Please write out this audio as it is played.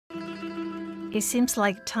It seems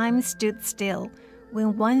like time stood still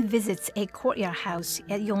when one visits a courtyard house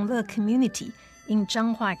at Yunglo community in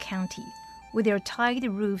Changhua County. With their tiled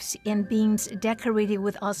roofs and beams decorated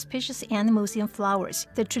with auspicious animals and flowers,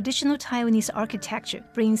 the traditional Taiwanese architecture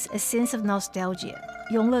brings a sense of nostalgia.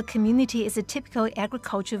 Yunglo community is a typical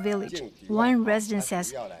agricultural village. One resident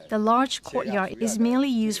says the large courtyard is mainly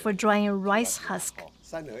used for drying rice husk.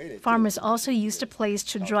 Farmers also use the place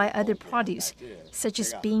to dry other produce, such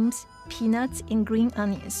as beans, peanuts, and green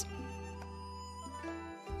onions.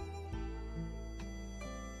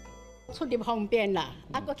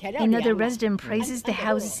 Another resident praises the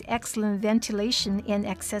house's excellent ventilation and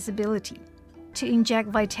accessibility. To inject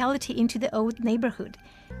vitality into the old neighborhood,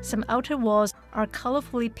 some outer walls are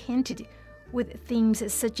colorfully painted with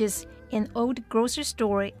themes such as an old grocery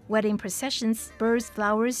store, wedding processions, birds,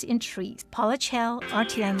 flowers, and trees. Paula Chow,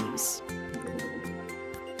 RTI News.